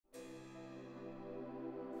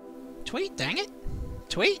Tweet, dang it.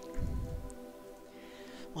 Tweet.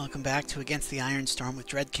 Welcome back to Against the Iron Storm with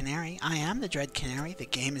Dread Canary. I am the Dread Canary, the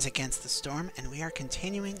game is Against the Storm, and we are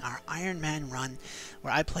continuing our Iron Man run,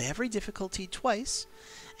 where I play every difficulty twice,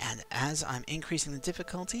 and as I'm increasing the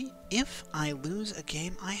difficulty, if I lose a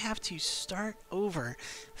game, I have to start over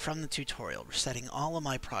from the tutorial, resetting all of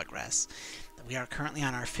my progress. We are currently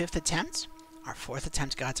on our 5th attempt. Our 4th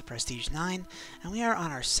attempt got to Prestige 9, and we are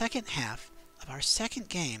on our second half of our second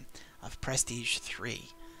game of Prestige 3.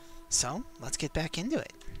 So, let's get back into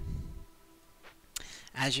it.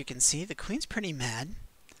 As you can see, the Queen's pretty mad.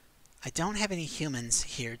 I don't have any humans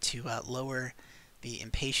here to lower the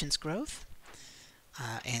impatience growth,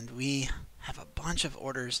 and we have a bunch of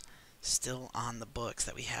orders still on the books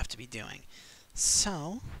that we have to be doing.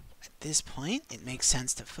 So, at this point, it makes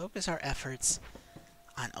sense to focus our efforts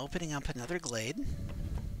on opening up another glade,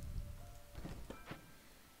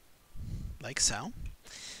 like so.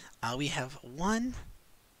 We have one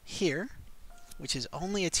here, which is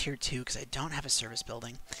only a tier 2 because I don't have a service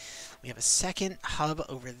building. We have a second hub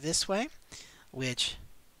over this way, which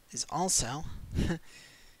is also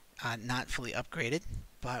not fully upgraded,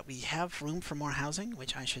 but we have room for more housing,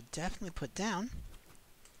 which I should definitely put down.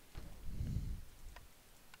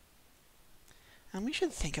 And we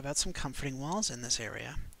should think about some comforting walls in this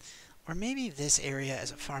area. Or maybe this area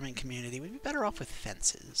as a farming community would be better off with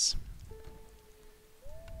fences.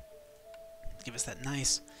 Give us that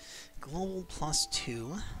nice global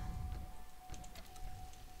 +2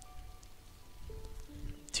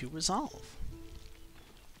 to resolve.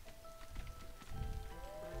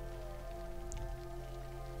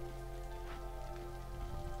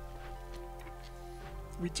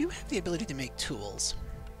 We do have the ability to make tools,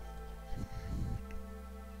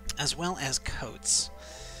 as well as coats.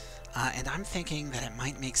 And I'm thinking that it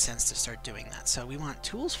might make sense to start doing that. So we want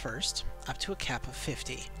tools first, up to a cap of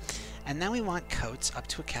 50. And then we want coats up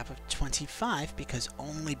to a cap of 25, because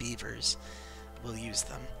only beavers will use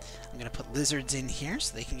them. I'm going to put lizards in here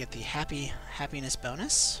so they can get the happiness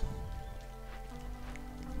bonus.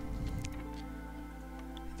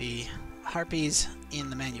 The harpies in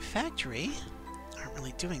the manufactory aren't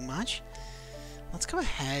really doing much. Let's go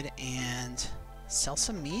ahead and sell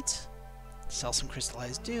some meat, sell some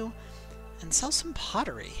crystallized dew, and sell some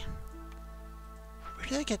pottery. Where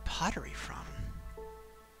did I get pottery from?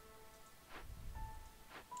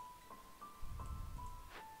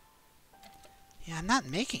 Yeah, I'm not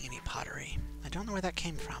making any pottery. I don't know where that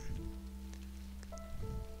came from.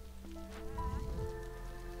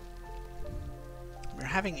 We're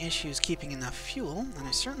having issues keeping enough fuel, and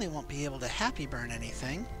I certainly won't be able to happy burn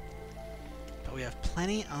anything. But we have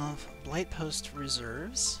plenty of Blight Post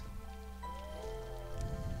reserves.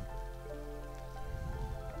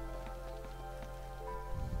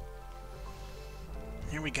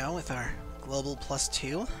 Here we go with our global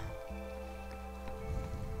 +2.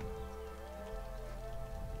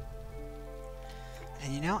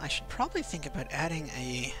 And you know, I should probably think about adding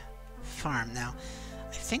a farm. Now,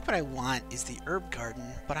 I think what I want is the herb garden,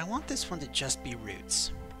 but I want this one to just be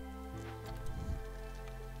roots.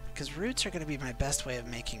 Because roots are going to be my best way of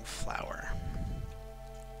making flour.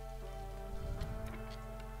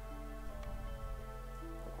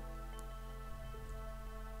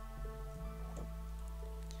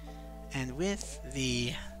 And with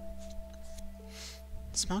the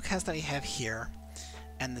smokehouse that we have here,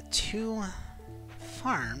 and the 2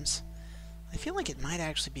 farms, I feel like it might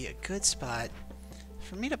actually be a good spot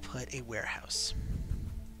for me to put a warehouse.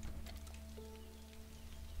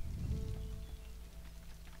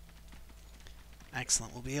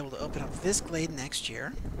 Excellent. We'll be able to open up this glade next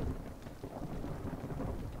year.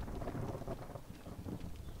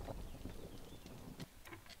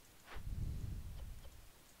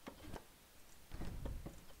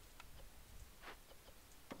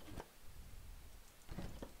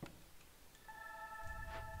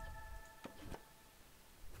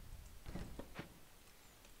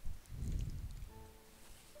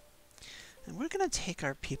 And we're going to take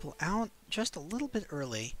our people out just a little bit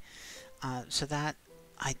early, so that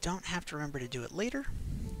I don't have to remember to do it later.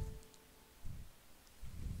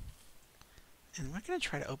 And we're going to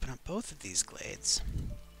try to open up both of these glades.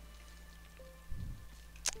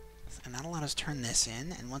 And that'll let us turn this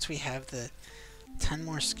in, and once we have the 10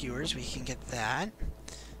 more skewers, we can get that.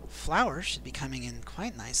 Flowers should be coming in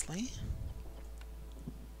quite nicely.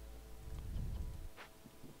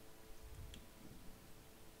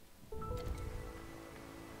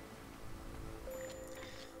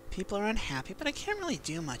 People are unhappy, but I can't really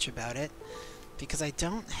do much about it because I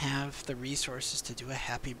don't have the resources to do a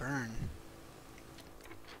happy burn.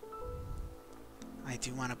 I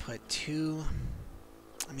do want to put 2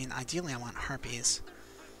 I mean, ideally I want harpies.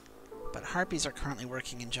 But harpies are currently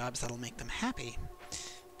working in jobs that'll make them happy.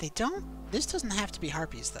 They don't... This doesn't have to be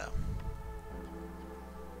harpies, though.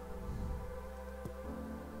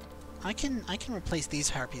 I can replace these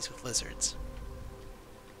harpies with lizards.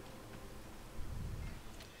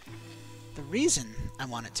 The reason I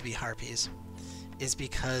want it to be harpies is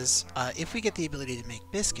because if we get the ability to make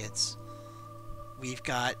biscuits, we've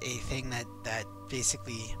got a thing that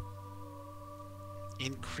basically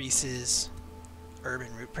increases herb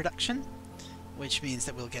and root production, which means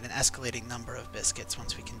that we'll get an escalating number of biscuits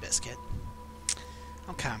once we can biscuit.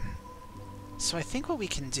 Okay, so I think what we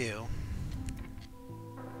can do...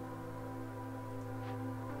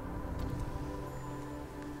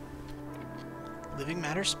 Living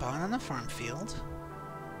matter spawn on the farm field.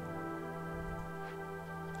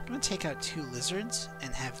 I'm going to take out 2 lizards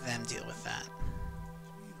and have them deal with that.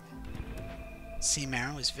 Sea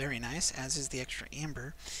marrow is very nice, as is the extra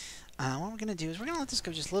amber. What we're going to do is we're going to let this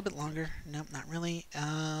go just a little bit longer. Nope, not really.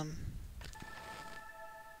 And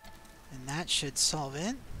that should solve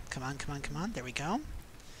it. Come on, come on, come on. There we go.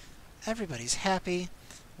 Everybody's happy.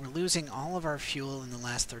 We're losing all of our fuel in the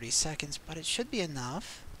last 30 seconds, but it should be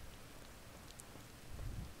enough.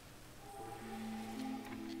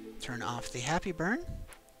 Turn off the happy burn.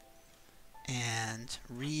 And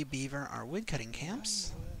re-beaver our woodcutting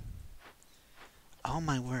camps. Oh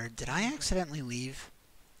my word, did I accidentally leave?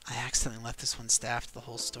 I accidentally left this one staffed the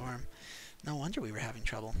whole storm. No wonder we were having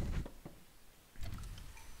trouble.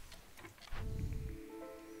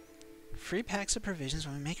 Free packs of provisions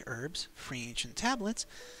when we make herbs. Free ancient tablets.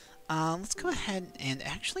 Let's go ahead and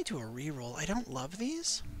actually do a reroll. I don't love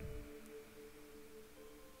these.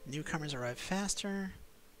 Newcomers arrive faster.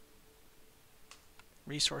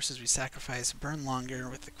 Resources we sacrifice burn longer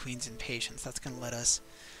with the Queen's impatience. That's going to let us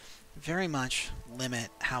very much limit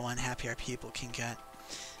how unhappy our people can get.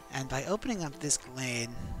 And by opening up this glade,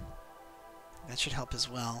 that should help as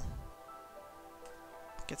well.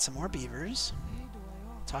 Get some more beavers.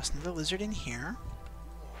 Toss another lizard in here.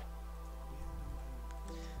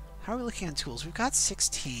 How are we looking on tools? We've got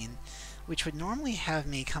 16, which would normally have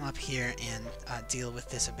me come up here and deal with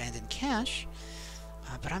this abandoned cache.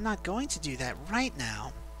 But I'm not going to do that right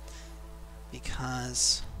now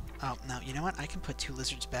because... Oh, no, you know what? I can put 2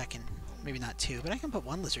 lizards back in. Maybe not 2, but I can put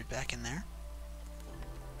 1 lizard back in there.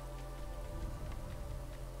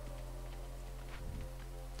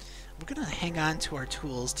 We're going to hang on to our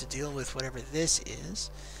tools to deal with whatever this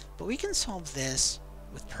is, but we can solve this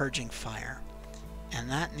with purging fire. And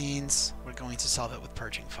that means we're going to solve it with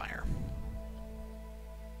purging fire.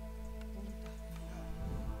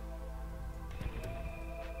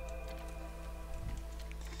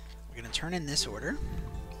 We're going to turn in this order.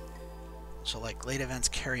 So like glade events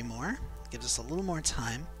carry more. Gives us a little more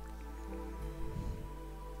time.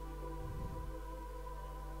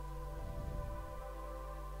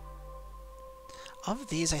 Of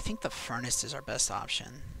these, I think the furnace is our best option.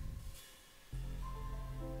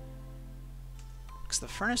 Because the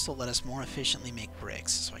furnace will let us more efficiently make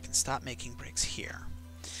bricks, so I can stop making bricks here.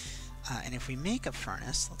 And if we make a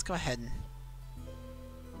furnace, let's go ahead and...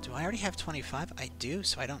 Do I already have 25? I do,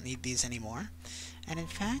 so I don't need these anymore. And in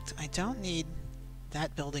fact, I don't need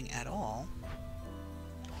that building at all,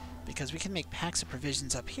 because we can make packs of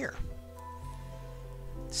provisions up here.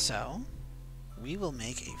 So, we will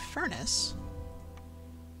make a furnace.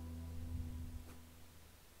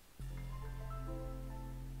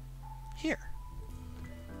 Here.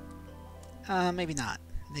 Maybe not.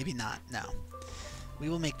 Maybe not. No. We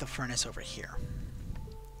will make the furnace over here.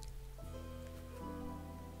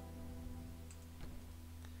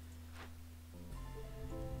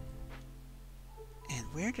 And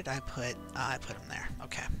where did I put... I put them there.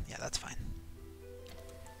 Okay. Yeah, that's fine.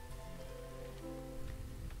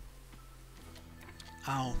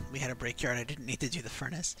 Oh, we had a brickyard. I didn't need to do the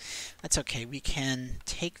furnace. That's okay. We can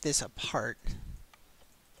take this apart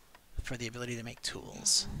for the ability to make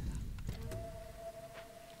tools,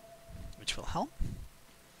 which will help.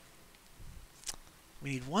 We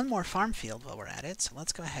need 1 more farm field while we're at it, so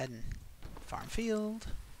let's go ahead and farm field.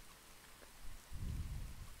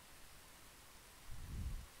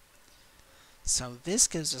 So this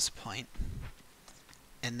gives us a point,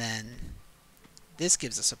 and then this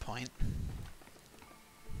gives us a point.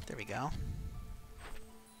 There we go.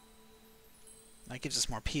 That gives us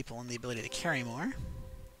more people and the ability to carry more.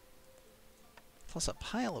 Plus a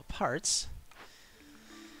pile of parts.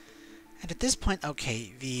 And at this point,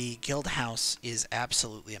 okay, the guild house is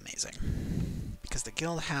absolutely amazing. Because the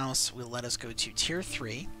guild house will let us go to tier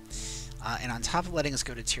 3. And on top of letting us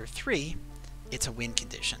go to tier 3, it's a win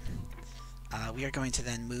condition. We are going to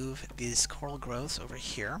then move these coral growths over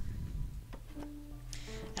here.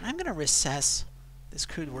 And I'm going to recess this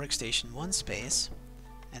crude workstation one space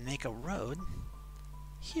and make a road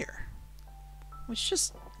here, which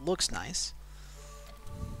just looks nice.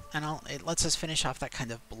 And it lets us finish off that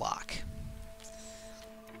kind of block.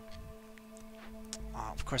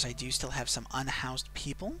 Of course, I do still have some unhoused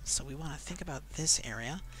people, so we want to think about this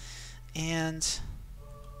area. And,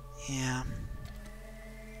 yeah,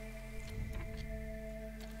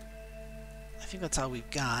 I think that's all we've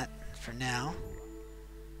got for now.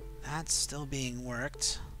 That's still being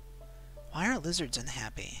worked. Why are lizards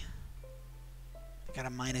unhappy? We got a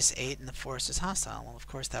 -8 and the forest is hostile. Well, of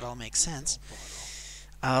course, that all makes sense.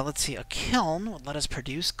 Let's see, a kiln would let us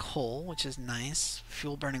produce coal, which is nice.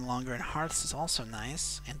 Fuel burning longer in hearths is also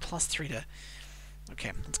nice. And +3 to...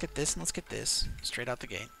 Okay, let's get this and let's get this straight out the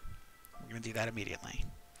gate. We're going to do that immediately.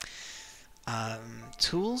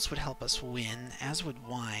 Tools would help us win, as would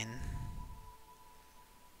wine.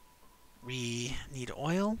 We need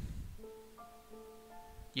oil.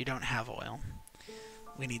 You don't have oil.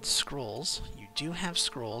 We need scrolls. You do have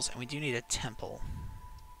scrolls, and we do need a temple.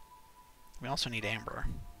 We also need amber.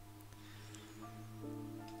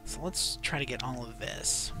 So let's try to get all of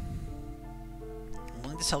this. I'm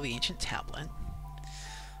willing to sell the ancient tablet.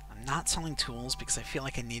 I'm not selling tools because I feel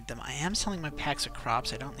like I need them. I am selling my packs of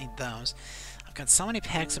crops. I don't need those. I've got so many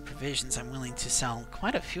packs of provisions, I'm willing to sell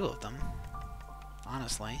quite a few of them.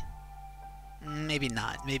 Honestly. Maybe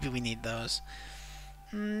not. Maybe we need those.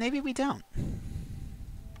 Maybe we don't.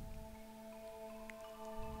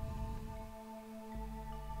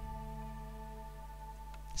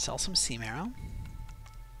 Sell some sea marrow.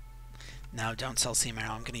 No, don't sell sea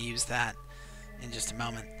marrow. I'm going to use that in just a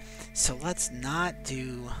moment. So let's not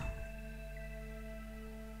do...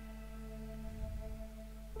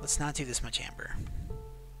 Let's not do this much amber.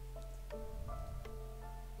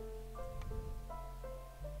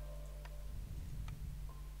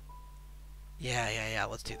 Yeah,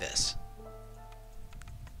 let's do this.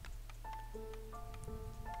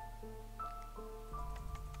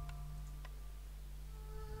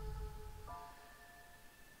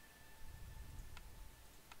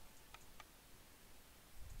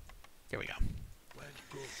 Here we go.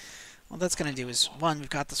 What that's going to do is, one, we've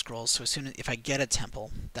got the scrolls, so as soon as if I get a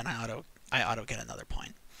temple, then I auto get another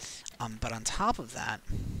point. But on top of that,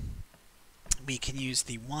 we can use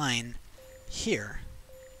the wine here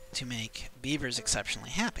to make beavers exceptionally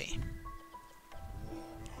happy.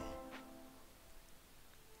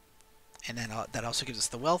 And then that also gives us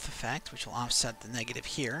the wealth effect, which will offset the negative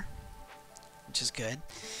here, which is good.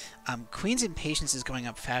 Queen's impatience is going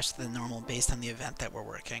up faster than normal based on the event that we're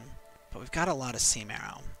working. But we've got a lot of sea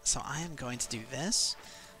marrow, so I am going to do this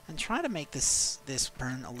and try to make this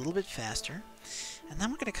burn a little bit faster. And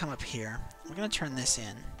then we're going to come up here. We're going to turn this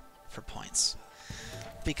in for points.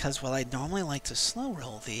 Because while I'd normally like to slow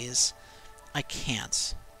roll these, I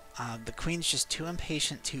can't. The queen's just too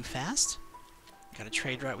impatient too fast. Got a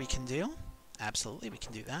trade route we can do. Absolutely, we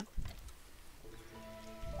can do that.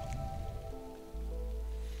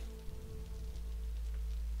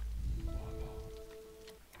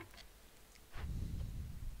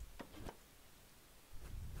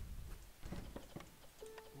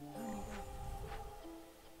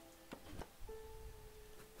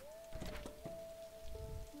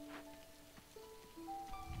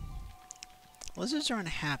 Lizards are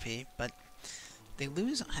unhappy, but they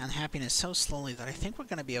lose unhappiness so slowly that I think we're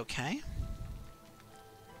going to be okay.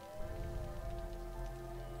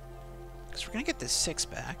 Because we're going to get this 6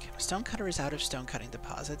 back. Stonecutter is out of stonecutting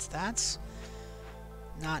deposits. That's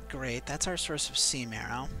not great. That's our source of sea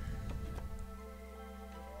marrow.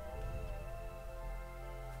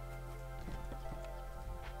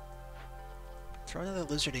 Throw another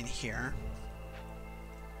lizard in here.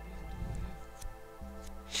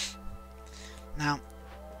 Now,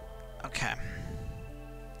 okay.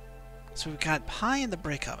 So we've got pie in the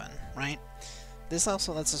brick oven, right? This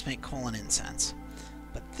also lets us make coal and incense.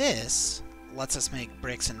 But this lets us make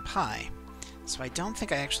bricks and pie. So I don't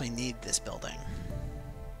think I actually need this building.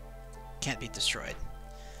 Can't be destroyed.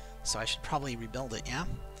 So I should probably rebuild it, yeah?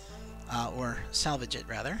 Or salvage it,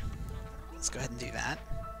 rather. Let's go ahead and do that.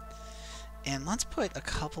 And let's put a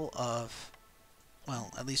couple of, well,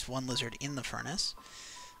 at least one lizard in the furnace.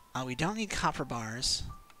 We don't need copper bars.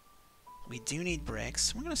 We do need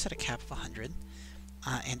bricks. We're going to set a cap of 100.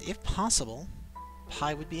 And if possible,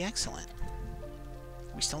 pie would be excellent.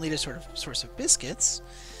 We still need a sort of source of biscuits,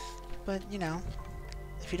 but, you know,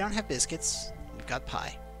 if you don't have biscuits, we've got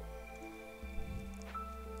pie.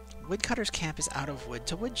 Woodcutter's camp is out of wood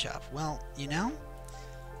to woodshop. Well, you know,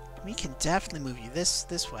 we can definitely move you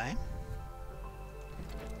this way.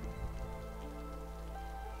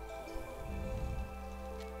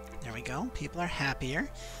 we go. People are happier.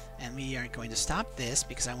 And we are going to stop this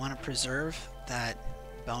because I want to preserve that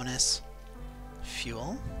bonus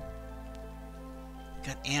fuel.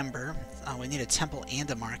 Got amber. We need a temple and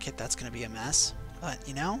a market. That's going to be a mess. But,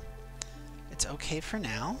 you know, it's okay for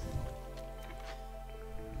now.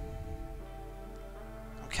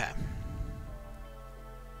 Okay.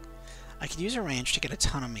 I could use a range to get a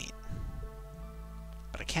ton of meat.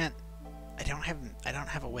 But I can't... I don't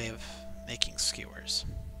have a way of making skewers.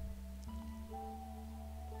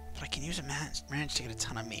 But I can use a ranch to get a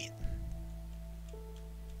ton of meat.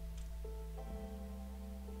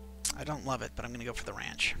 I don't love it, but I'm going to go for the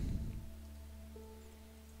ranch.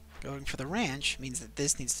 Going for the ranch means that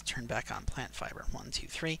this needs to turn back on plant fiber. 1, 2,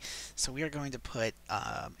 3. So we are going to put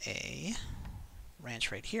a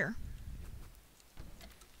ranch right here.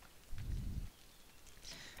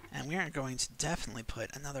 And we are going to definitely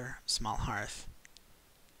put another small hearth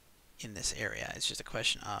in this area. It's just a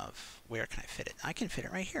question of where can I fit it. I can fit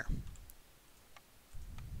it right here.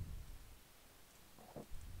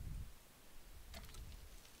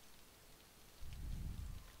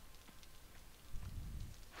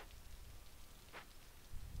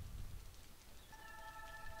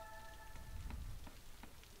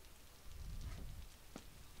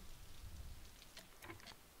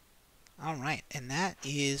 Alright, and that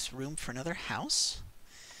is room for another house.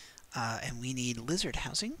 And we need lizard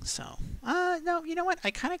housing, so... no, you know what?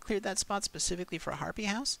 I kind of cleared that spot specifically for a harpy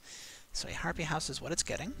house. So a harpy house is what it's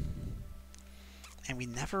getting. And we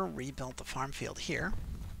never rebuilt the farm field here.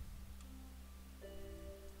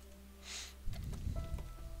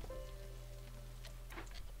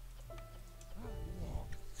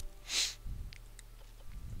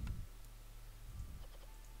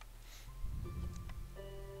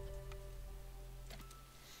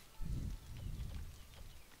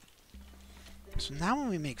 So now when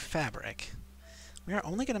we make fabric, we are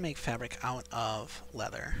only going to make fabric out of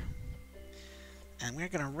leather. And we're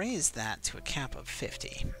going to raise that to a cap of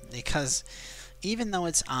 50. Because even though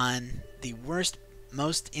it's on the worst,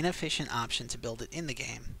 most inefficient option to build it in the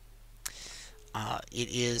game, it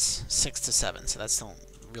is 6 to 7. So that's still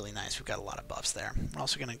really nice. We've got a lot of buffs there. We're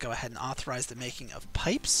also going to go ahead and authorize the making of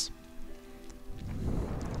pipes.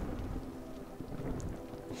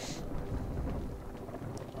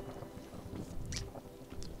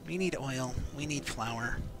 We need oil. We need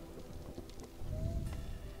flour.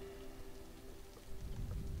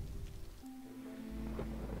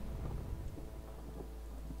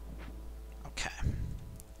 Okay.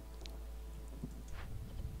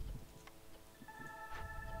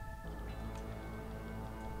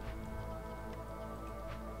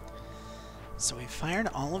 So we fired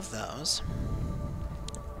all of those.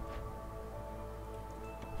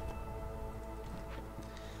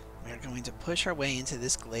 We're going to push our way into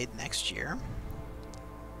this glade next year.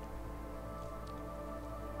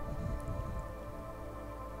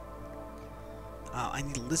 I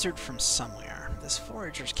need a lizard from somewhere. This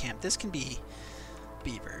forager's camp, this can be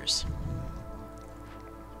beavers.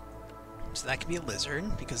 So that can be a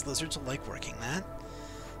lizard, because lizards will like working that.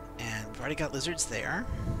 And we've already got lizards there.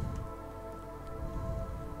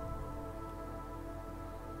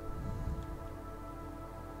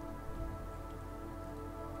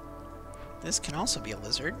 This can also be a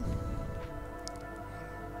lizard.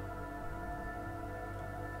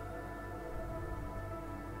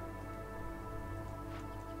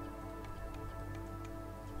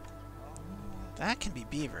 That can be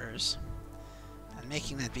beavers. And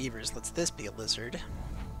making that beavers lets this be a lizard.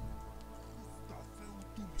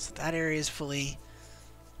 So that area is fully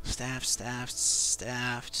staffed.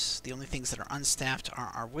 The only things that are unstaffed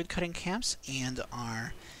are our woodcutting camps and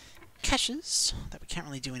our caches that we can't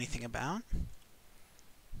really do anything about.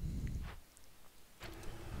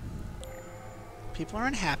 People are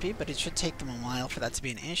unhappy, but it should take them a while for that to be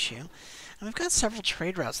an issue. And we've got several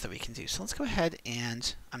trade routes that we can do. So let's go ahead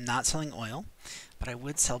and... I'm not selling oil, but I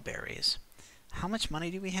would sell berries. How much money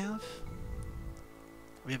do we have?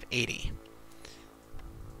 We have 80.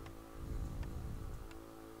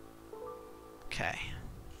 Okay.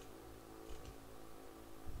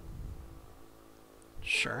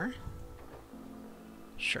 Sure.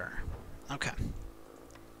 Sure. Okay.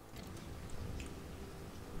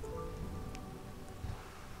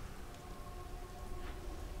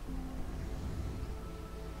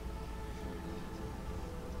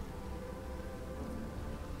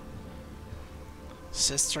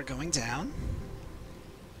 Cysts are going down.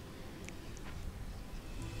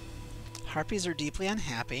 Harpies are deeply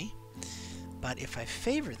unhappy, but if I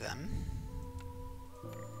favor them,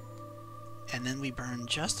 and then we burn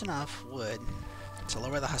just enough wood to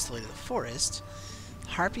lower the hostility of the forest,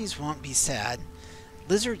 harpies won't be sad.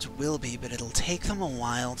 Lizards will be, but it'll take them a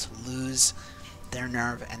while to lose their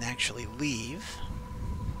nerve and actually leave.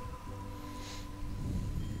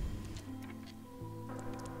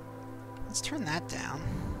 Let's turn that down.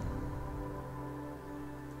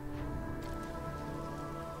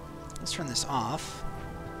 Let's turn this off.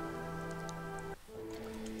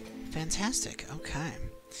 Fantastic. Okay.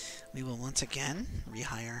 We will once again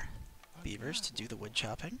rehire beavers to do the wood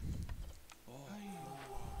chopping.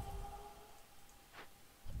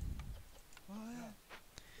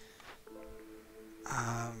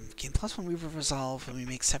 Gain +1 weaver resolve when we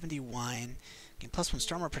make 70 wine. Gain +1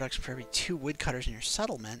 stormware production for every 2 woodcutters in your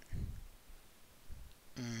settlement.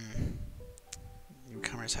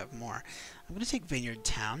 Newcomers have more. I'm going to take Vineyard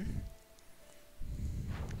Town.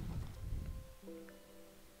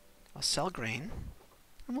 I'll sell grain,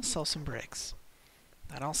 and we'll sell some bricks.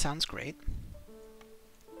 That all sounds great.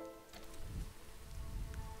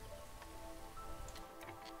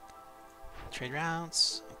 Trade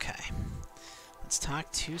routes. Okay. Let's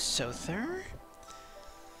talk to Sother.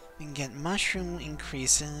 We can get mushroom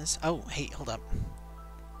increases. Oh, hey, hold up.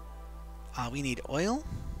 We need oil.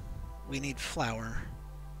 We need flour.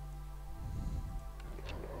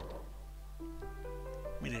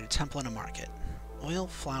 We need a temple and a market. Oil,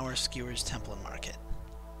 flour, skewers, temple, and market.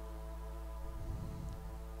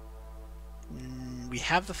 We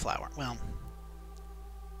have the flour. Well,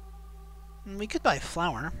 we could buy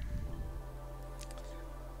flour.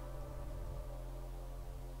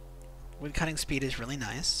 Wood cutting speed is really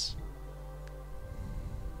nice.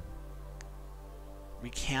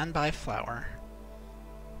 We can buy flour.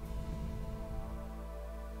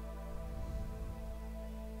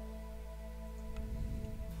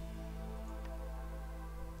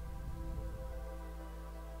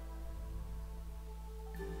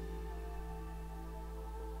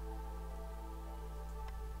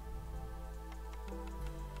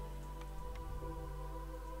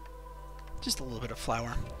 Just a little bit of flour,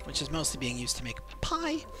 which is mostly being used to make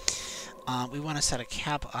pie. We want to set a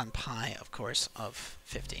cap on pie, of course, of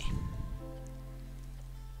 50.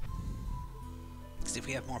 Because if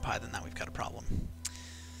we have more pie than that, we've got a problem.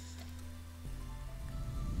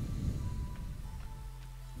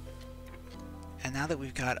 And now that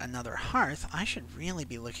we've got another hearth, I should really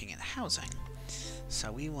be looking at housing.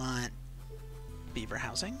 So we want beaver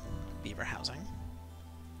housing,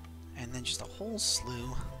 and then just a whole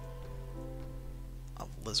slew of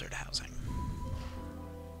lizard housing.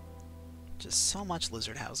 Just so much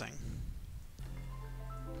lizard housing.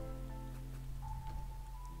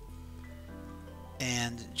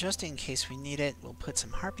 And just in case we need it, we'll put some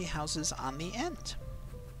harpy houses on the end.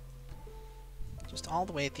 Just all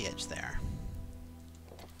the way at the edge there.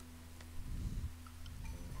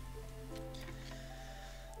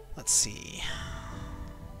 Let's see.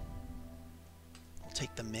 We'll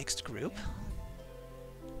take the mixed group.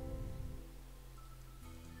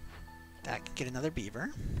 That could get another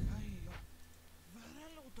beaver.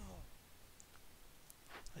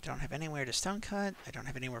 I don't have anywhere to stone cut. I don't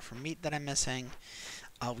have anywhere for meat that I'm missing.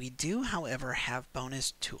 We do, however, have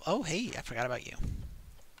bonus to... Oh, hey, I forgot about you.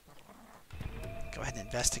 Go ahead and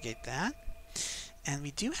investigate that. And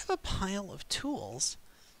we do have a pile of tools,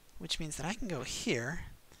 which means that I can go here,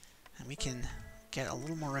 and we can get a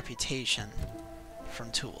little more reputation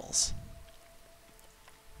from tools.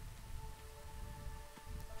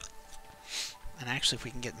 And actually, if we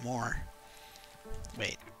can get more...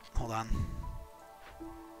 Wait, hold on.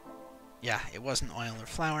 Yeah, it wasn't oil or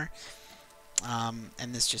flour. And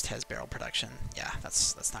this just has barrel production. Yeah,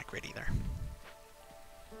 that's not great either.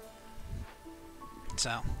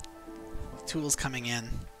 So, with tools coming in,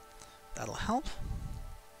 that'll help.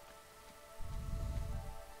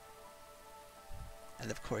 And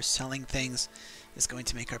of course, selling things is going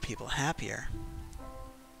to make our people happier.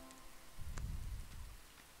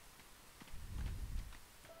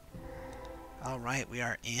 Alright, we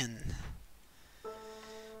are in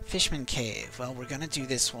Fishman Cave. Well, we're going to do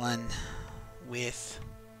this one with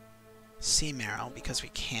sea marrow because we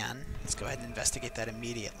can. Let's go ahead and investigate that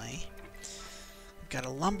immediately. We've got a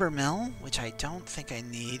lumber mill, which I don't think I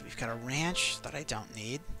need. We've got a ranch that I don't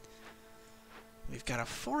need. We've got a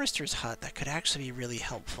forester's hut that could actually be really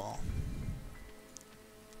helpful.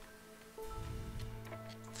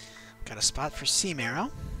 Got a spot for sea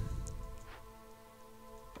marrow.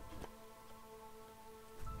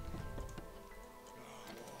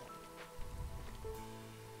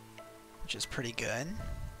 Which is pretty good.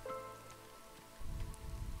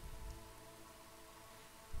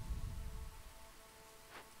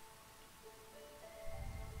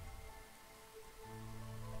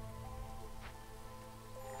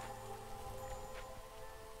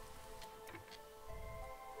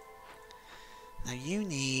 Now you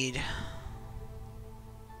need...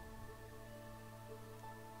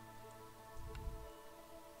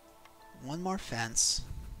 one more fence.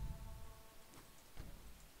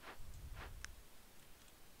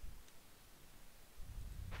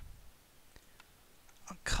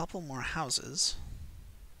 A couple more houses.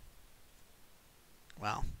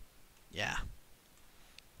 Well, yeah.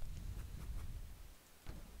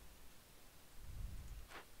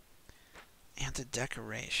 And a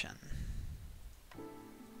decoration.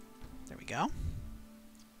 There we go.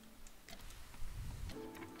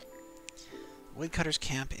 Woodcutter's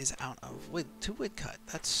camp is out of wood to woodcut.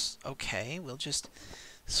 That's okay. We'll just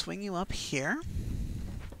swing you up here.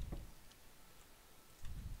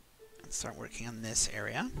 And start working on this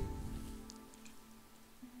area.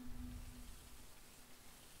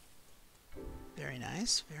 Very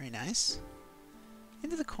nice, very nice.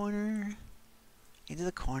 Into the corner. Into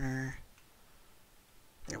the corner.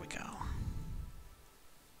 There we go.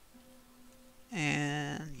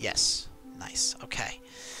 And yes, nice, okay.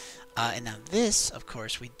 And now this, of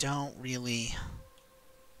course, we don't really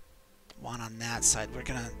want on that side. We're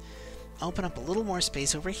going to open up a little more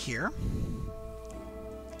space over here.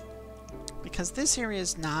 Because this area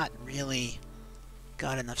is not really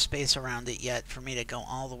got enough space around it yet for me to go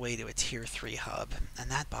all the way to a Tier 3 hub. And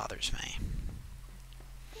that bothers me.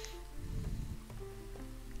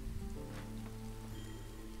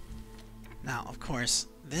 Now, of course,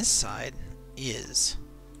 this side is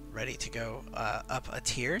ready to go up a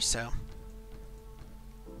tier, so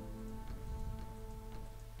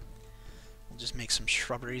we'll just make some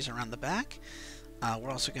shrubberies around the back. We're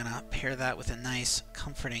also going to pair that with a nice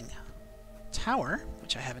comforting tower,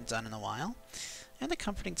 which I haven't done in a while, and a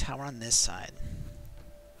comforting tower on this side.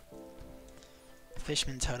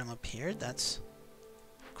 Fishman totem appeared. That's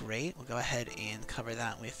great. We'll go ahead and cover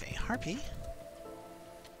that with a harpy.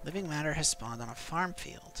 Living matter has spawned on a farm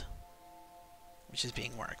field, which is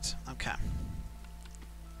being worked. Okay.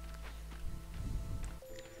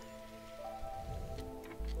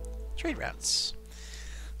 Trade routes.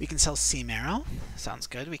 We can sell sea marrow. Sounds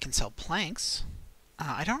good. We can sell planks.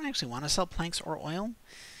 I don't actually want to sell planks or oil.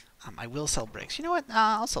 I will sell bricks. You know what?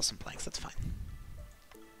 I'll sell some planks. That's fine.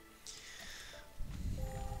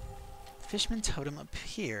 Fishman totem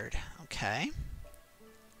appeared. Okay.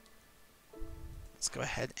 Let's go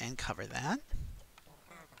ahead and cover that.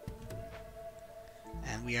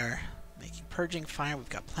 And we are making purging fire. We've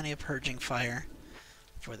got plenty of purging fire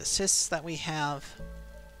for the cysts that we have.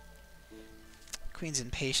 Queen's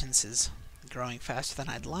impatience is growing faster than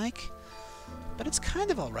I'd like, but it's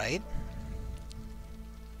kind of alright.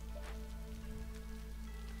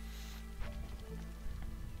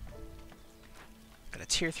 Got a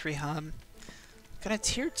Tier 3 hub. Got a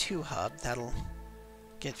Tier 2 hub that'll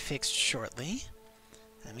get fixed shortly.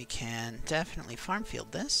 And we can definitely farm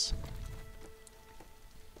field this.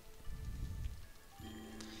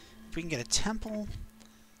 If we can get a temple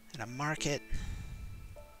and a market.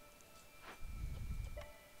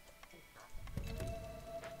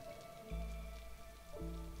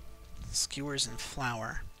 Skewers and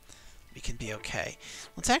flour, we can be okay.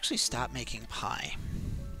 Let's actually stop making pie.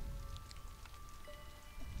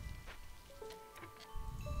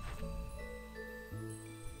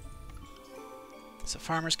 So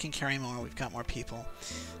farmers can carry more, we've got more people,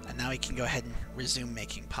 and now we can go ahead and resume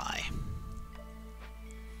making pie.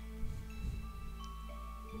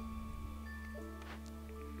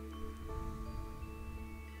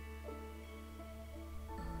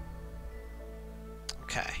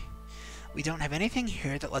 Okay. We don't have anything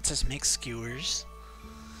here that lets us make skewers.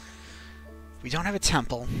 We don't have a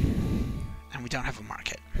temple, and we don't have a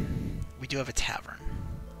market. We do have a tavern.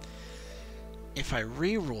 If I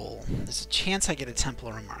re-roll, there's a chance I get a temple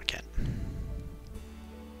or a market.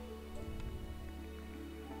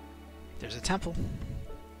 There's a temple.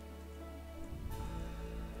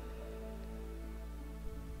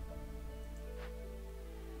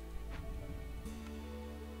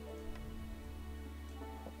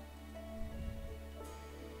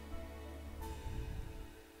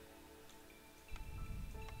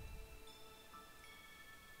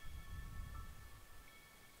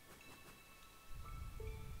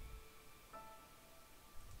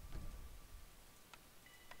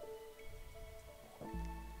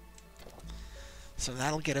 So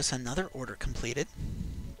that'll get us another order completed.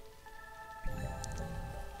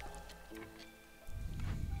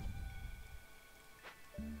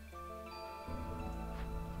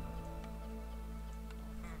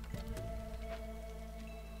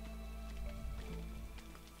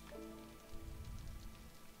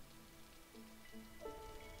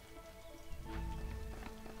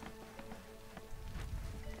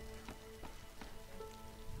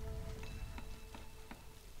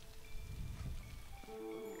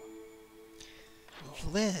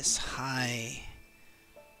 Bliss, hi.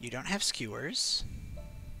 You don't have skewers.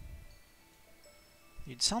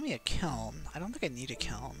 You'd sell me a kiln. I don't think I need a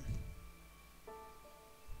kiln.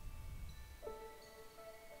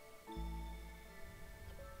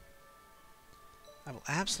 I will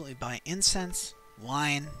absolutely buy incense,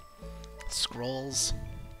 wine, scrolls.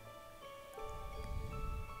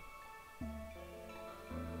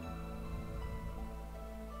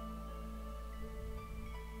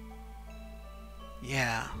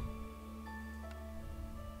 Yeah.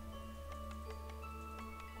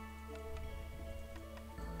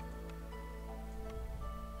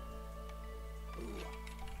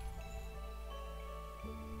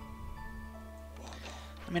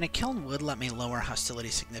 I mean, a kiln would let me lower hostility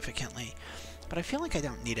significantly, but I feel like I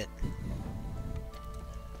don't need it.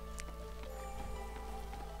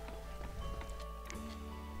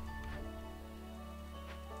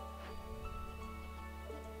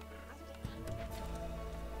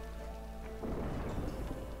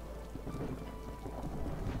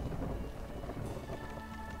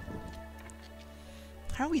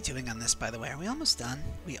 How are we doing on this, by the way? Are we almost done?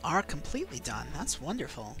 We are completely done. That's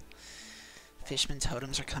wonderful. Fishman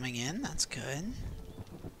totems are coming in. That's good.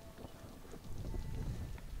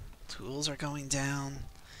 Tools are going down.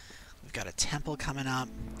 We've got a temple coming up.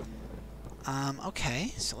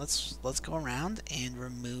 Okay, so let's go around and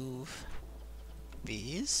remove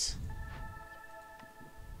these.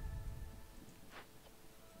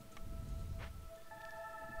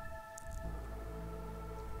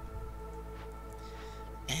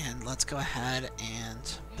 And let's go ahead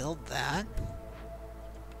and build that.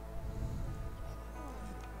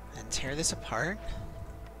 And tear this apart.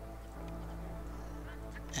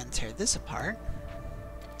 And tear this apart.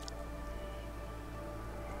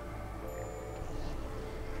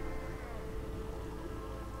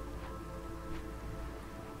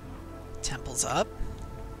 Temple's up.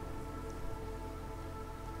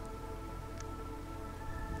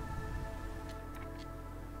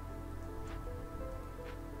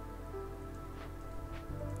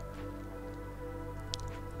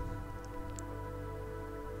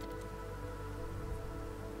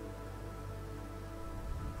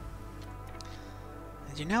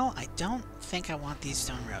 And you know, I don't think I want these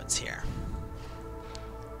stone roads here.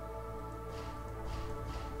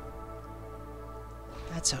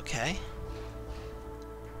 That's okay.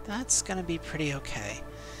 That's gonna be pretty okay.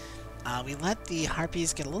 We let the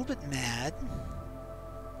harpies get a little bit mad.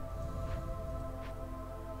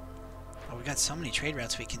 Oh, we got so many trade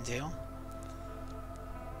routes we can do.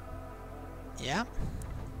 Yep.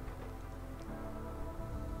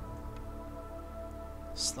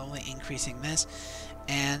 Slowly increasing this.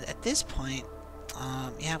 And at this point,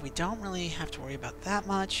 yeah, we don't really have to worry about that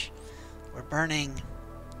much. We're burning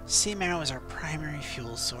sea marrow as our primary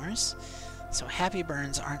fuel source, so happy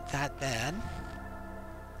burns aren't that bad.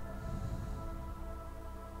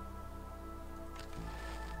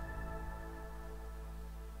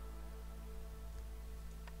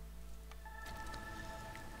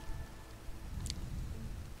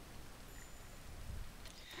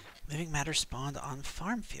 Living matter spawned on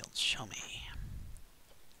farm fields. Show me.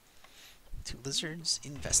 Two lizards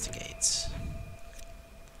investigates.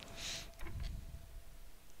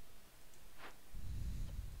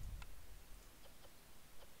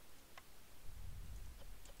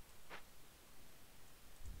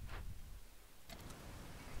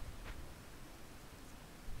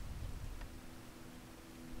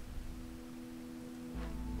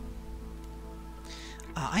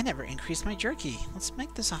 I never increased my jerky. Let's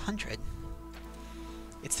make this 100.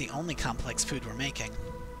 It's the only complex food we're making.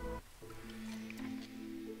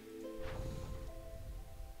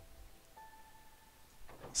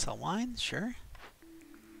 Sell wine? Sure.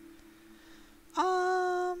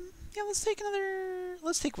 Yeah, let's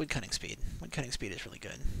take wood cutting speed. Wood cutting speed is really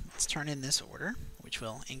good. Let's turn in this order, which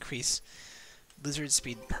will increase lizard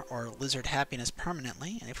speed or lizard happiness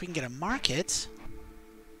permanently. And if we can get a market...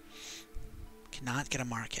 Cannot get a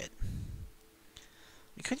market.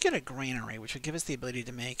 We could get a granary, which would give us the ability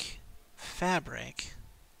to make fabric.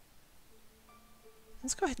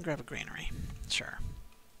 Let's go ahead and grab a granary. Sure.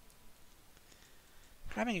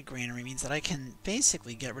 Grabbing a granary means that I can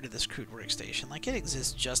basically get rid of this crude workstation. Like, it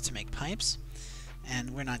exists just to make pipes, and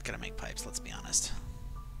we're not going to make pipes, let's be honest.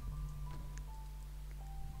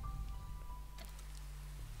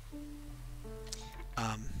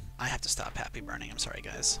 I have to stop happy burning. I'm sorry,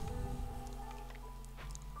 guys.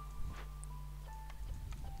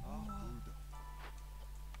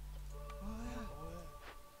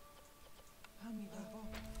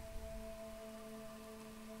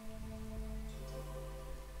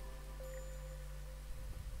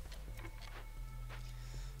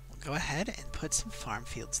 go ahead and put some farm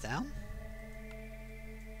fields down.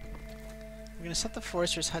 We're going to set the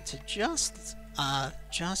forester's hut to just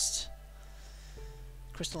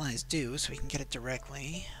crystallized dew so we can get it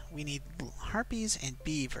directly. We need harpies and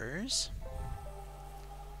beavers.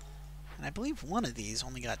 And I believe one of these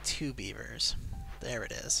only got 2 beavers. There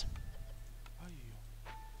it is.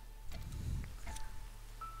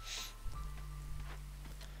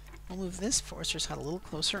 We'll move this forester's hut a little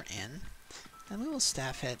closer in, and we will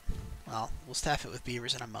staff it. Well, we'll staff it with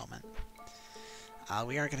beavers in a moment.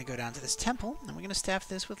 We are going to go down to this temple, and we're going to staff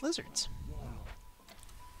this with lizards.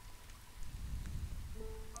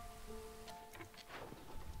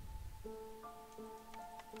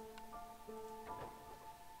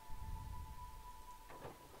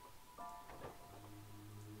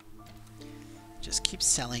 Just keep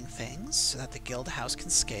selling things so that the guild house can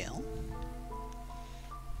scale.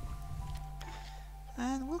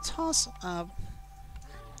 And we'll toss a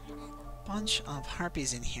bunch of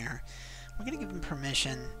harpies in here. We're going to give them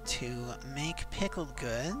permission to make pickled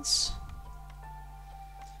goods.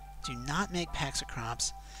 Do not make packs of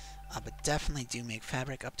crops, but definitely do make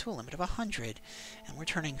fabric up to a limit of 100. And we're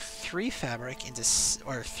turning 3 fabric into,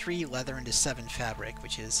 or 3 leather into 7 fabric,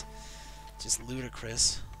 which is just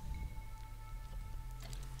ludicrous.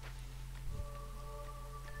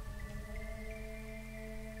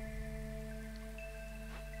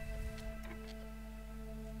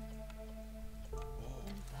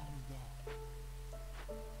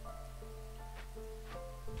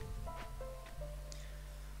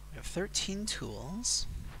 We have 13 tools,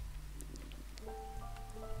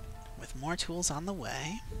 with more tools on the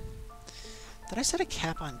way. Did I set a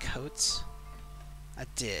cap on coats? I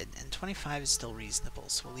did, and 25 is still reasonable,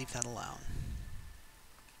 so we'll leave that alone.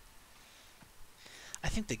 I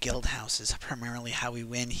think the guild house is primarily how we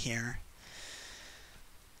win here.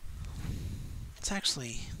 Let's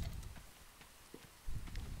actually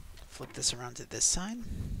flip this around to this side.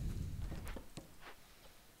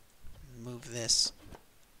 Move this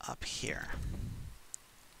up here.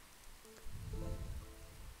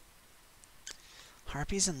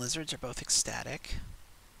 Harpies and lizards are both ecstatic,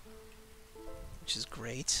 which is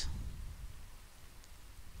great.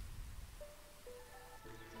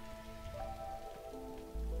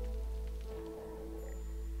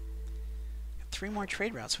 Got 3 more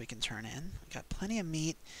trade routes we can turn in. We got plenty of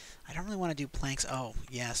meat. I don't really want to do planks. Oh,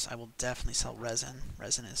 yes, I will definitely sell resin.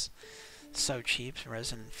 Resin is so cheap.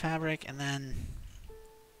 Resin and fabric, and then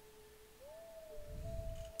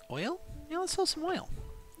oil? Yeah, let's sell some oil.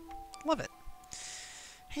 Love it.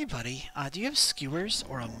 Hey, buddy, do you have skewers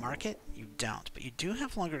or a market? You don't, but you do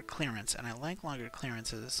have longer clearance, and I like longer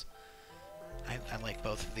clearances. I like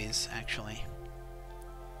both of these, actually.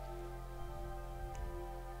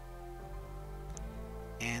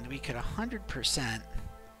 And we could 100%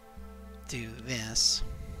 do this.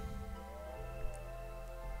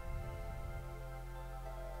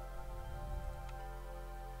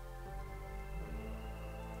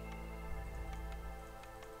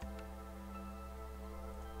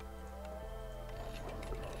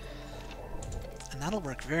 And that'll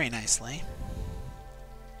work very nicely.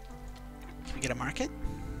 Can we get a market?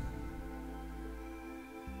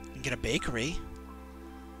 We can get a bakery.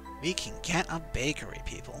 We can get a bakery,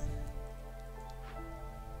 people.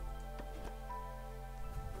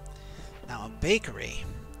 Now, a bakery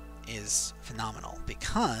is phenomenal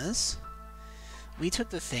because we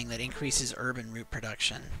took the thing that increases urban root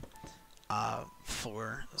production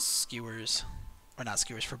for skewers, or not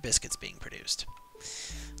skewers, for biscuits being produced.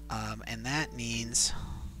 And that means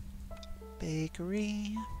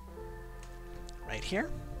bakery right here.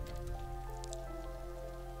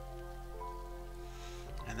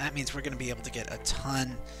 And that means we're going to be able to get a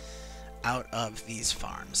ton out of these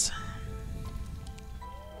farms.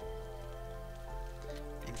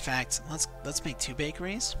 In fact, let's make 2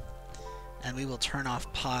 bakeries, and we will turn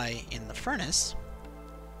off pie in the furnace.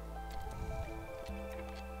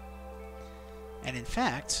 And in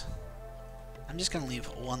fact, I'm just going to leave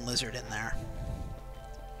 1 lizard in there.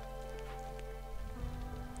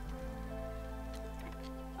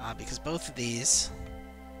 Because both of these...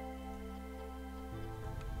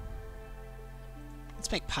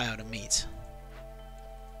 Let's make pie out of meat.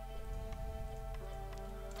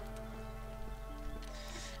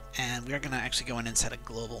 And we're going to actually go in and set a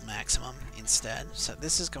global maximum instead. So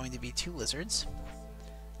this is going to be 2 lizards.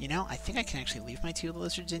 You know, I think I can actually leave my 2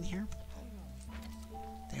 lizards in here.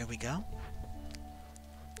 There we go.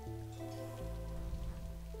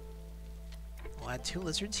 We'll add 2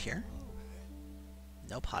 lizards here.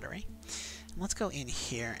 No pottery. And let's go in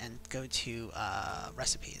here and go to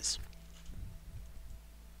recipes.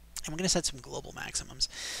 And we're going to set some global maximums.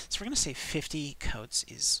 So we're going to say 50 coats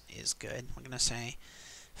is good. We're going to say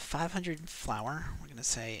 500 flour. We're going to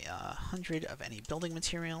say 100 of any building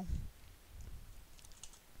material.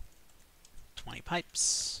 20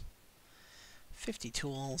 pipes. 50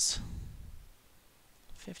 tools.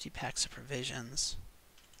 50 packs of provisions.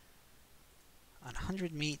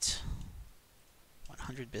 100 meat.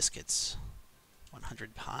 100 biscuits.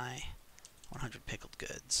 100 pie. 100 pickled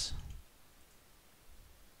goods.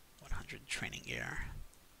 100 training gear,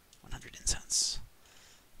 100 incense.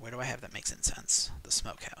 Where do I have that makes incense? The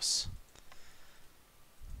smokehouse.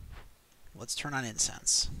 Let's turn on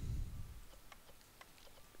incense.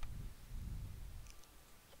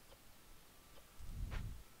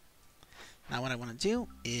 Now what I want to do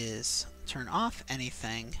is turn off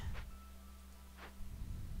anything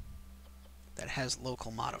that has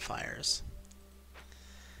local modifiers.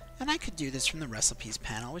 And I could do this from the recipes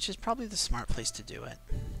panel, which is probably the smart place to do it.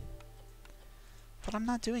 But I'm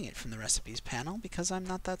not doing it from the recipes panel because I'm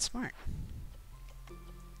not that smart.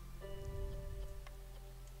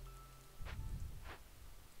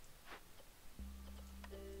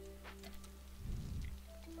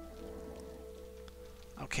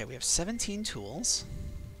 Okay, we have 17 tools.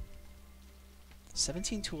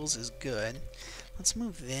 17 tools is good. Let's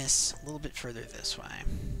move this a little bit further this way.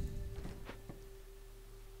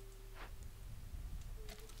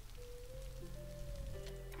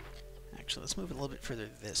 Actually, let's move it a little bit further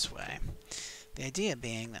this way. The idea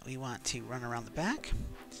being that we want to run around the back,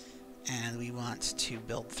 and we want to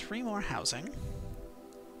build 3 more housing,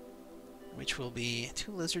 which will be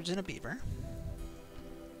 2 lizards and a beaver.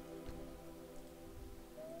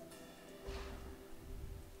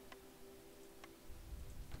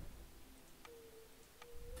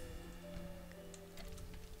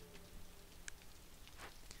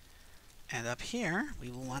 And up here, we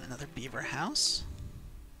will want another beaver house.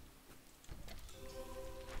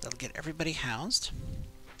 That'll get everybody housed.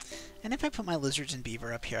 And if I put my lizards and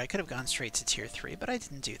beaver up here, I could have gone straight to tier 3, but I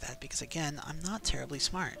didn't do that because, again, I'm not terribly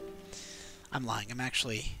smart. I'm lying. I'm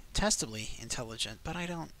actually testably intelligent, but I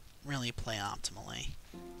don't really play optimally.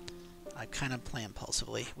 I kind of play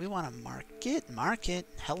impulsively. We want to market. Market.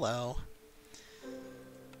 Hello.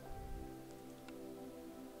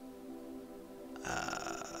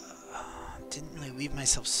 Didn't really leave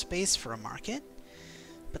myself space for a market.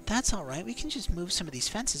 But that's alright, we can just move some of these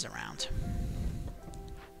fences around.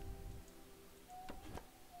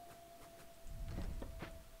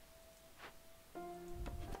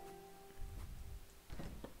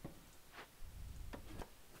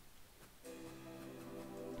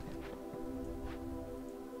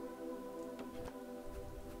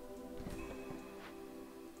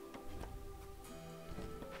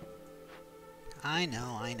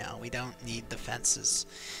 I know, we don't need the fences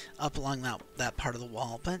up along that part of the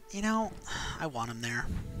wall, but, you know, I want them there.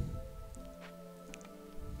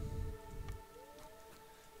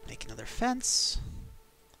 Make another fence.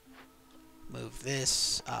 Move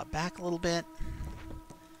this back a little bit.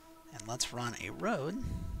 And let's run a road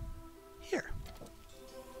here.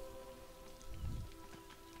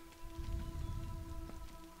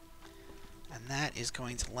 And that is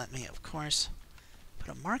going to let me, of course,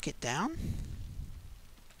 put a market down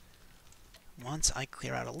once I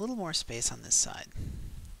clear out a little more space on this side.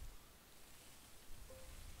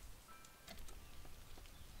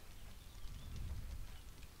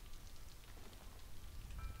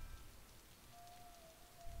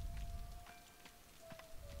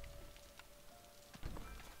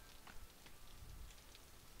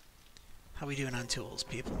 How we doing on tools,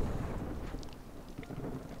 people?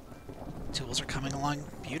 Tools are coming along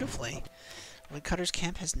beautifully. Woodcutter's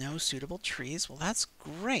camp has no suitable trees. Well, that's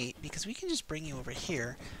great, because we can just bring you over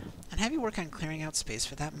here and have you work on clearing out space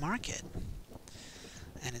for that market.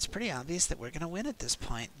 And it's pretty obvious that we're going to win at this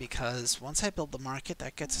point, because once I build the market,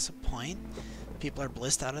 that gets us a point. People are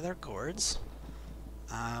blissed out of their gourds.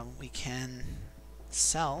 We can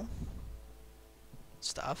sell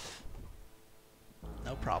stuff.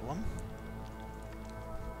 No problem.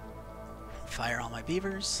 Fire all my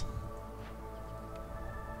beavers.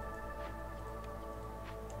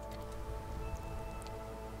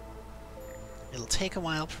 It'll take a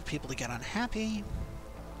while for people to get unhappy.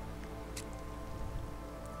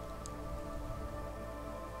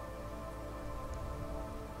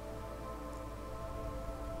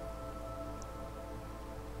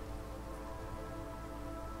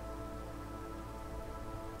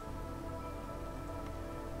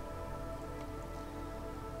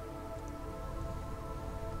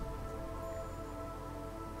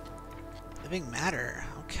 Living matter.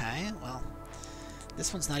 Okay, well,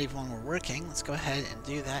 this one's not even one we're working. Let's go ahead and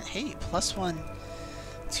do that. Hey, +1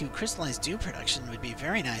 to crystallized dew production would be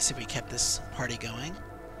very nice if we kept this party going.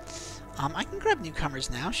 I can grab newcomers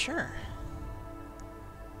now, sure.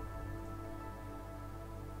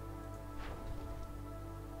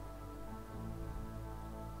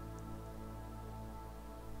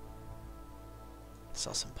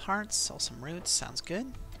 Sell some parts, sell some roots, sounds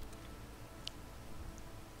good.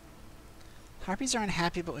 Harpies are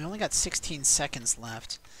unhappy, but we only got 16 seconds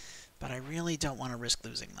left. But I really don't want to risk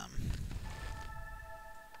losing them.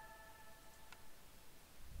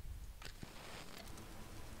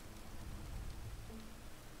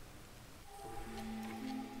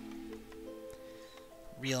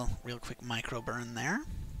 Real quick micro burn there.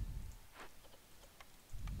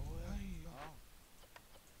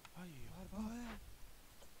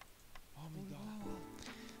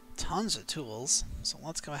 Tons of tools. So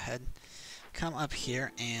let's go ahead, come up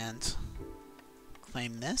here and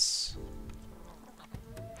claim this.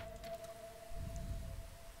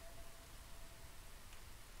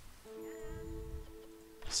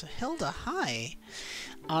 So Hilda, hi.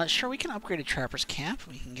 Sure, we can upgrade a trapper's camp.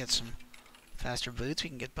 We can get some faster boots. We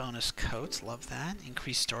can get bonus coats. Love that.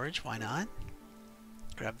 Increased storage. Why not?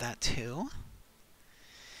 Grab that too.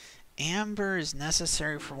 Amber is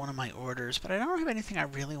necessary for one of my orders, but I don't have anything I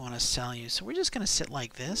really want to sell you, so we're just going to sit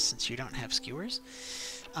like this since you don't have skewers.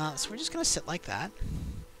 So we're just going to sit like that.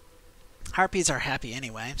 Harpies are happy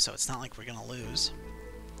anyway, so it's not like we're going to lose.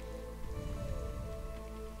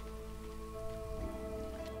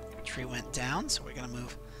 Tree went down, so we're going to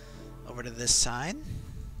move over to this side.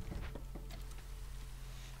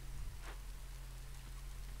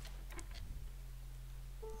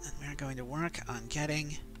 And we're going to work on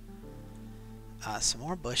getting some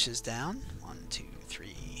more bushes down. 1, 2,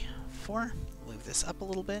 3, 4. Move this up a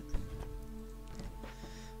little bit.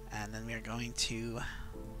 And then we are going to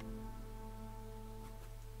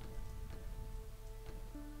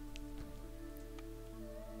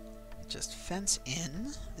just fence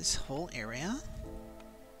in this whole area.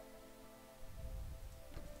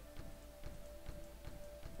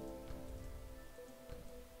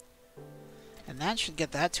 And that should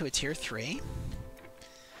get that to a tier 3.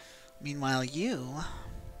 Meanwhile, you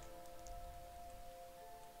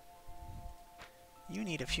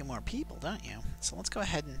need a few more people, don't you? So let's go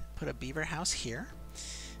ahead and put a beaver house here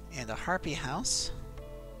and a harpy house,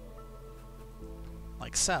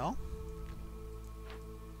 like so.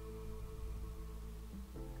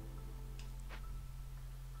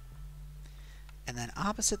 And then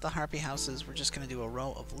opposite the harpy houses, we're just going to do a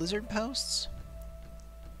row of lizard posts.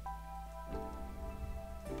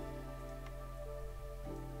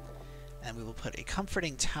 And we will put a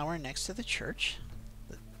comforting tower next to the church.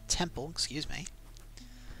 The temple, excuse me.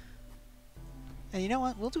 And you know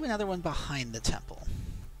what? We'll do another one behind the temple.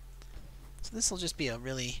 So this will just be a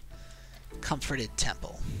really comforted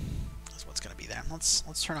temple. That's what's going to be there. Let's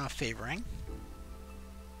turn off favoring.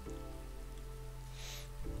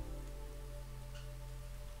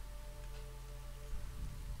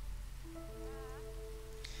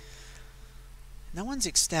 No one's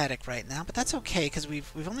ecstatic right now, but that's okay because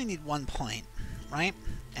we've only need 1 point, right?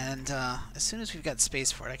 And as soon as we've got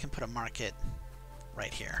space for it, I can put a market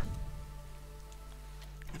right here.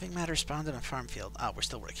 Living matter spawned in a farm field. Oh, we're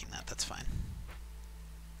still working that. That's fine.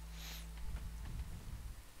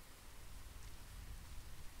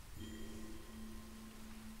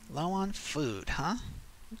 Low on food, huh?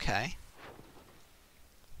 Okay.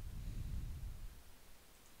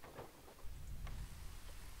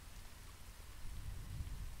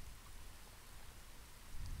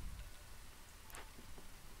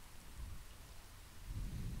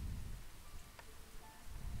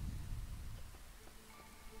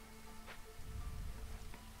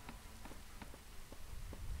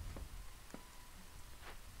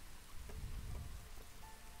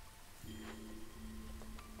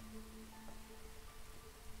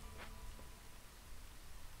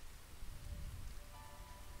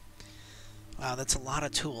 Wow, that's a lot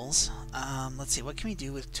of tools. Let's see, what can we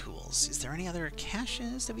do with tools? Is there any other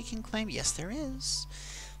caches that we can claim? Yes, there is.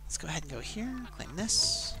 Let's go ahead and go here, claim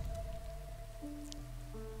this.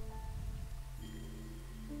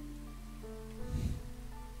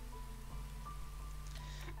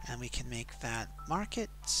 And we can make that market.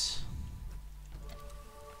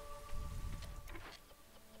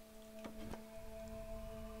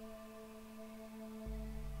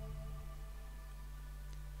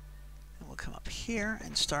 We'll come up here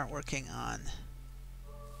and start working on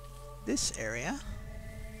this area.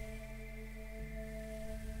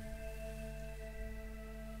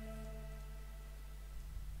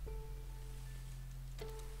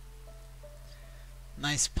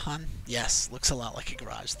 Nice pun. Yes, looks a lot like a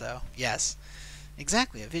garage though. Yes.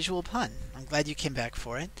 Exactly, a visual pun. I'm glad you came back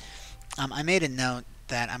for it. I made a note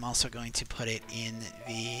that I'm also going to put it in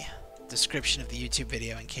the description of the YouTube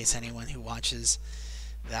video in case anyone who watches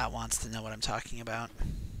that wants to know what I'm talking about.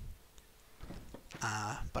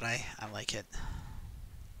 But I like it.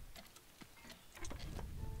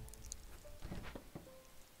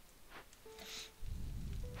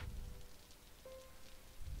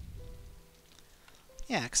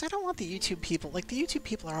 Yeah, because I don't want the YouTube people... Like, the YouTube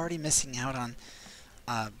people are already missing out on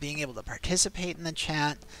being able to participate in the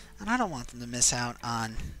chat, and I don't want them to miss out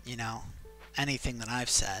on, you know, anything that I've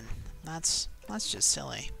said. That's just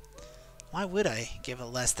silly. Why would I give a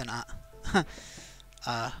less than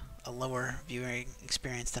a lower viewing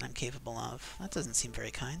experience than I'm capable of? That doesn't seem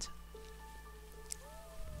very kind.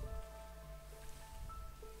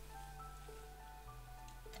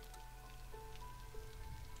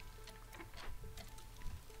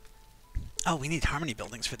 Oh, we need harmony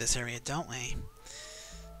buildings for this area, don't we?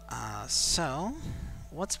 So,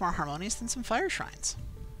 what's more harmonious than some fire shrines?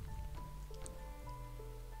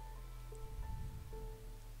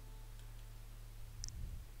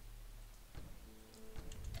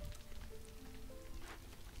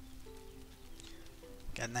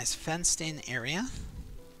 Got a nice fenced-in area.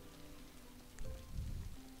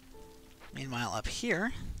 Meanwhile, up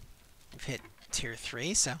here, we've hit Tier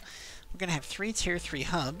 3, so we're going to have 3 Tier 3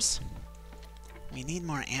 hubs. We need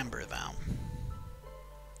more amber, though.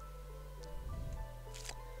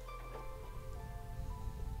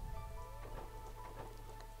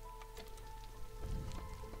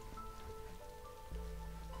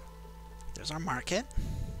 There's our market.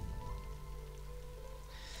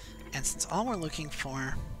 And since all we're looking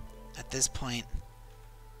for at this point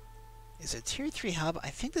is a Tier 3 hub, I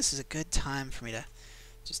think this is a good time for me to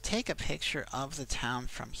just take a picture of the town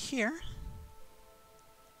from here.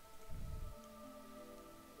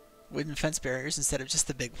 Wooden fence barriers instead of just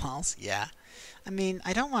the big walls. Yeah. I mean,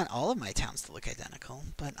 I don't want all of my towns to look identical,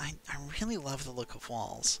 but I really love the look of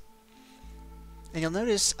walls. And you'll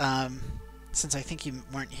notice, since I think you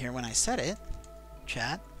weren't here when I said it,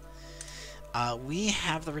 chat, we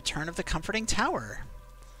have the return of the Comforting Tower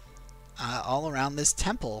all around this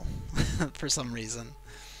temple for some reason.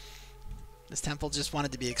 This temple just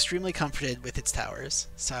wanted to be extremely comforted with its towers,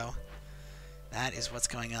 so that is what's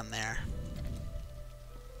going on there.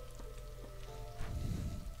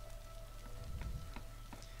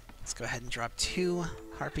 Let's go ahead and drop 2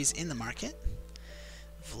 harpies in the market.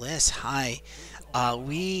 Vliss, hi.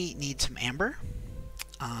 We need some amber.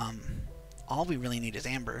 All we really need is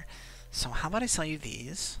amber. So how about I sell you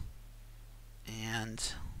these,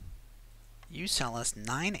 and you sell us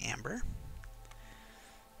 9 amber,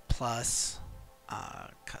 plus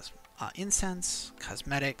incense,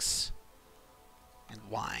 cosmetics, and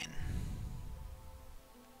wine.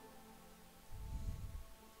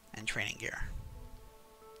 And training gear.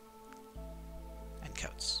 And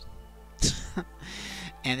coats.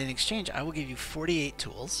 And in exchange, I will give you 48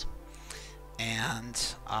 tools and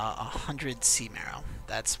 100 sea marrow.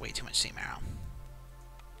 That's way too much sea marrow.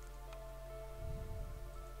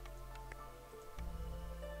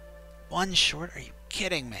 One short? Are you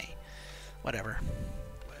kidding me? Whatever.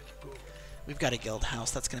 We've got a guild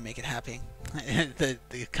house. That's going to make it happy. the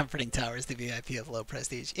Comforting Tower is the VIP of low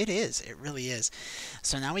prestige. It is. It really is.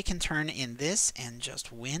 So now we can turn in this and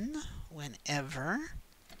just win whenever.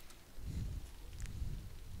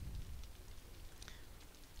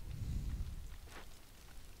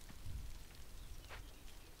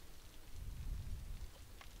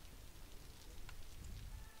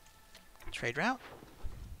 Trade route?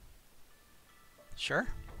 Sure.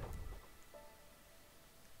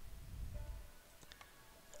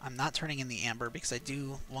 I'm not turning in the amber because I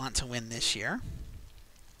do want to win this year.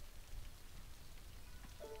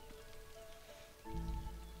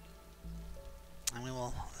 And we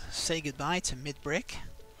will say goodbye to mid-brick.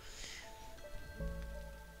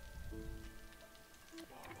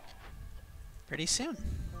 Pretty soon.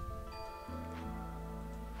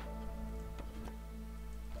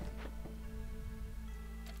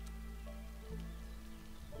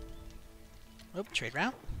 Oop, trade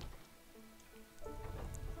route.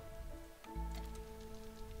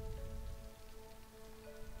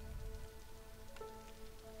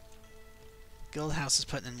 Guild House is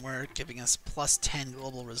putting in work, giving us plus 10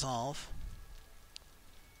 global resolve.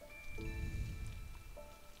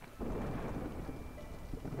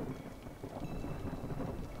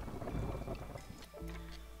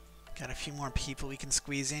 Got a few more people we can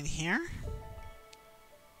squeeze in here.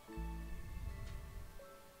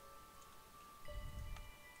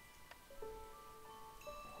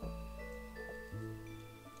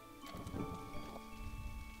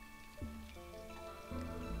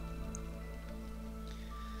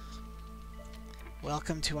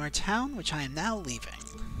 welcome to our town, which I am now leaving.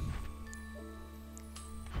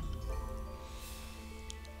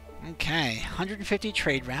 Okay, 150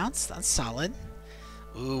 trade routes. That's solid.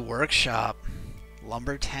 Ooh, workshop.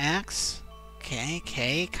 Lumber tax.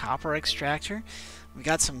 Okay, copper extractor. We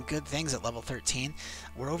got some good things at level 13.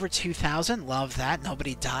 We're over 2,000. Love that.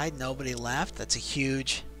 Nobody died. Nobody left. That's a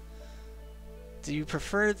huge... Do you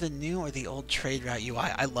prefer the new or the old trade route UI?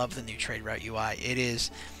 I love the new trade route UI. It is...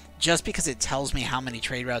 Just because it tells me how many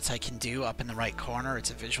trade routes I can do up in the right corner.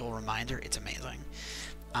 It's a visual reminder. It's amazing.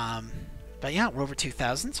 But yeah, we're over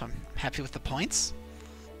 2,000, so I'm happy with the points.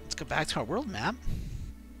 Let's go back to our world map.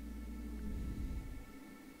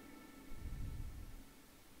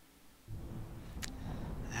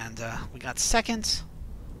 And we got second.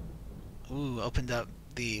 Ooh, opened up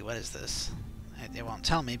the... What is this? It won't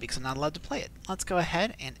tell me because I'm not allowed to play it. Let's go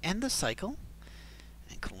ahead and end the cycle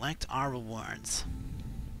and collect our rewards.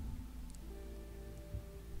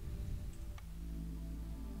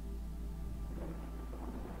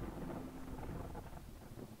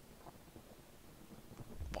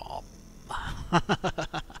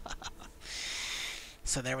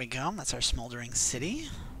 So there we go. That's our smoldering city.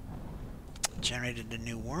 Generated a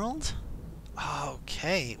new world.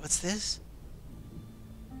 Okay, what's this?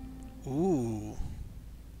 Ooh.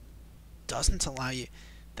 Doesn't allow you...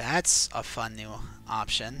 That's a fun new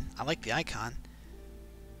option. I like the icon.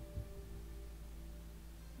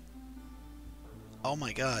 Oh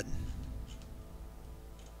my god.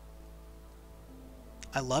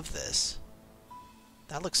 I love this.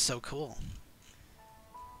 That looks so cool.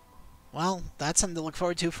 Well, that's something to look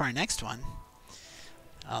forward to for our next one.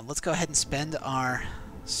 Let's go ahead and spend our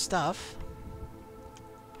stuff.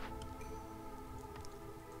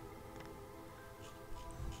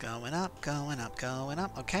 Going up, going up, going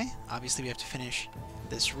up. Okay, obviously we have to finish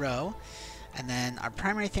this row. And then our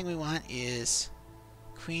primary thing we want is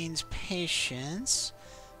Queen's Patience.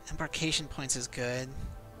 Embarkation points is good.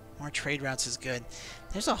 More trade routes is good.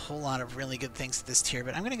 There's a whole lot of really good things at this tier,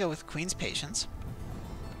 but I'm going to go with Queen's Patience.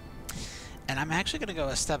 And I'm actually going to go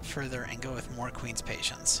a step further and go with more Queen's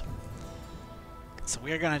Patience. So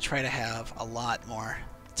we are going to try to have a lot more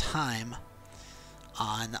time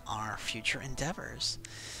on our future endeavors.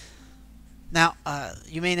 Now,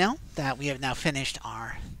 you may know that we have now finished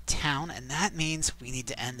our town, and that means we need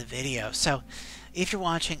to end the video. So if you're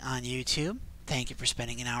watching on YouTube, thank you for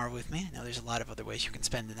spending an hour with me. I know there's a lot of other ways you can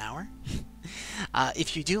spend an hour.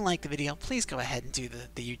 If you do like the video, please go ahead and do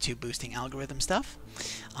the YouTube boosting algorithm stuff.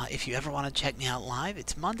 If you ever want to check me out live,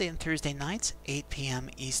 it's Monday and Thursday nights, 8 p.m.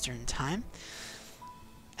 Eastern Time,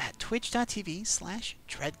 at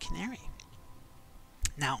twitch.tv/dreadcanary.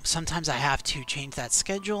 Now, sometimes I have to change that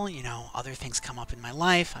schedule. You know, other things come up in my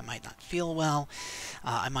life. I might not feel well.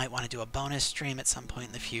 I might want to do a bonus stream at some point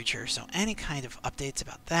in the future. So any kind of updates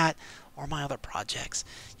about that or my other projects,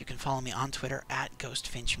 you can follow me on Twitter at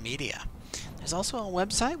GhostFinchMedia. There's also a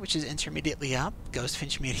website which is intermediately up,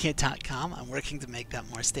 ghostfinchmedia.com. I'm working to make that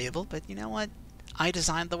more stable, but you know what? I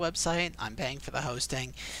designed the website. I'm paying for the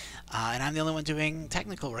hosting, and I'm the only one doing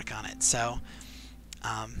technical work on it. So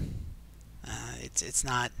it's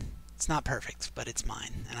not perfect, but it's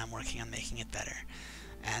mine, and I'm working on making it better.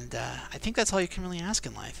 And I think that's all you can really ask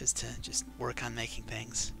in life, is to just work on making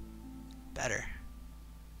things better.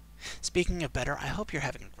 Speaking of better, I hope you're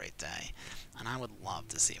having a great day, and I would love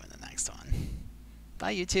to see you in the next one.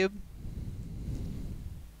 Bye, YouTube!